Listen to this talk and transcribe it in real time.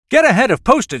Get ahead of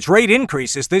postage rate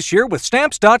increases this year with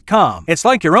Stamps.com. It's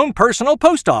like your own personal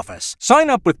post office. Sign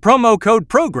up with promo code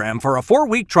PROGRAM for a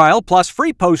 4-week trial plus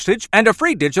free postage and a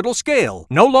free digital scale.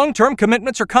 No long-term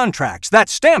commitments or contracts.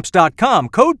 That's Stamps.com,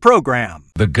 code PROGRAM.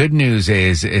 The good news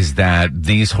is that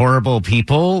these horrible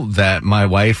people that my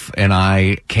wife and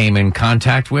I came in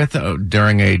contact with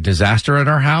during a disaster at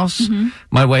our house,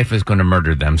 my wife is going to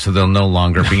murder them so they'll no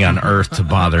longer be on earth to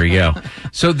bother you.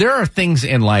 So there are things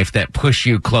in life that push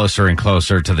you closer and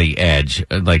closer to the edge,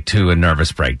 like to a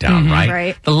nervous breakdown, right?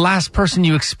 Right. The last person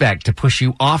you expect to push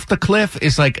you off the cliff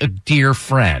is like a dear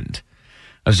friend.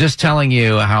 I was just telling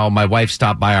you how my wife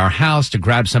stopped by our house to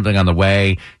grab something on the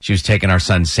way. She was taking our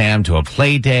son Sam to a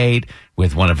play date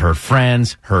with one of her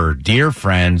friends, her dear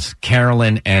friends,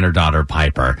 Carolyn and her daughter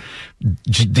Piper.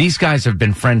 These guys have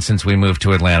been friends since we moved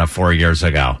to Atlanta 4 years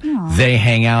ago. Aww. They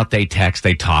hang out, they text,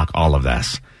 they talk, all of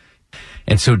this.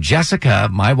 And so Jessica,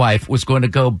 my wife, was going to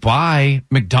go buy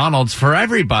McDonald's for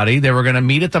everybody. They were going to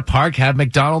meet at the park, have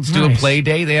McDonald's, do a play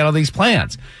date. They had all these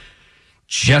plans.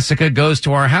 Jessica goes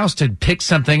to our house to pick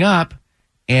something up,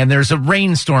 and there's a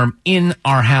rainstorm in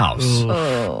our house.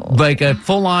 Oh. Like a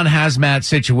full-on hazmat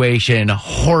situation.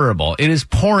 Horrible. It is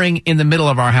pouring in the middle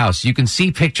of our house. You can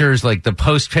see pictures, like the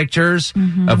post pictures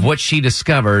of what she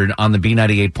discovered on the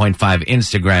B98.5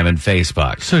 Instagram and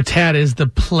Facebook. So, Tad, is the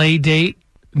play date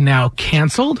now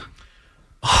canceled?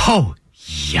 Oh,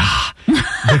 yeah.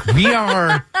 Like we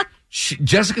are...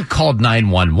 Jessica called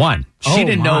 911. She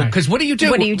didn't know, because what do you do?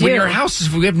 What do you do? When your house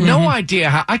is, we have no idea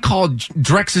how. I called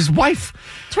Drex's wife.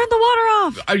 Turn the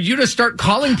water off. You just start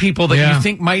calling people that you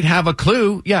think might have a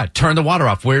clue. Yeah, turn the water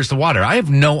off. Where's the water? I have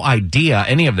no idea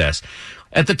any of this.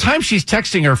 At the time she's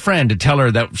texting her friend to tell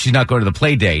her that she's not going to the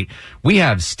play date, we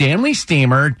have Stanley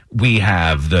Steamer, we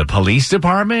have the police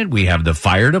department, we have the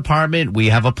fire department, we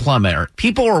have a plumber.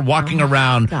 People are walking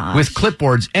around with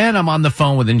clipboards, and I'm on the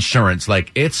phone with insurance.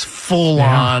 Like, it's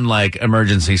full-on, like,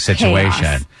 emergency situation.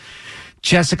 Chaos.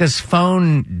 Jessica's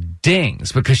phone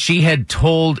dings because she had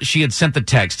sent the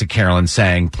text to Carolyn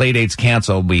saying, play date's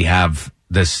canceled, we have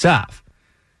this stuff.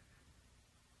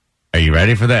 Are you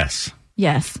ready for this?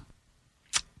 Yes.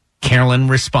 Carolyn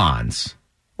responds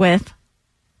with,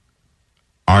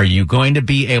 are you going to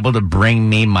be able to bring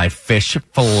me my fish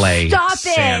fillet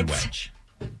sandwich?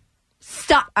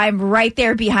 Stop. I'm right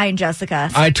there behind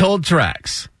Jessica. I told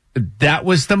Trex, that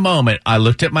was the moment I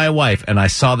looked at my wife and I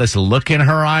saw this look in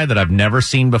her eye that I've never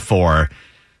seen before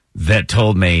that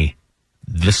told me,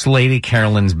 this lady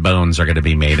Carolyn's bones are going to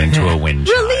be made into a wind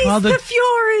chime. Release the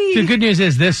fury. The good news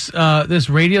is this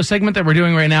radio segment that we're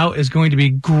doing right now is going to be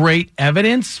great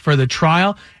evidence for the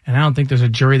trial, and I don't think there's a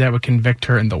jury that would convict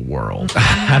her in the world.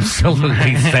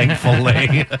 Absolutely,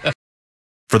 thankfully.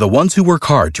 For the ones who work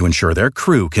hard to ensure their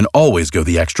crew can always go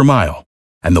the extra mile,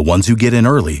 and the ones who get in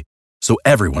early so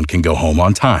everyone can go home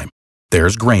on time,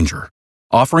 there's Grainger,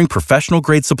 offering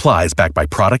professional-grade supplies backed by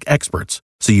product experts,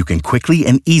 so you can quickly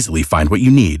and easily find what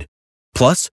you need.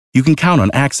 Plus, you can count on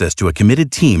access to a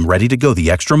committed team ready to go the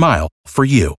extra mile for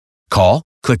you. Call,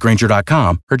 click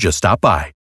Grainger.com, or just stop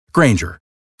by. Grainger,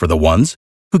 for the ones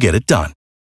who get it done.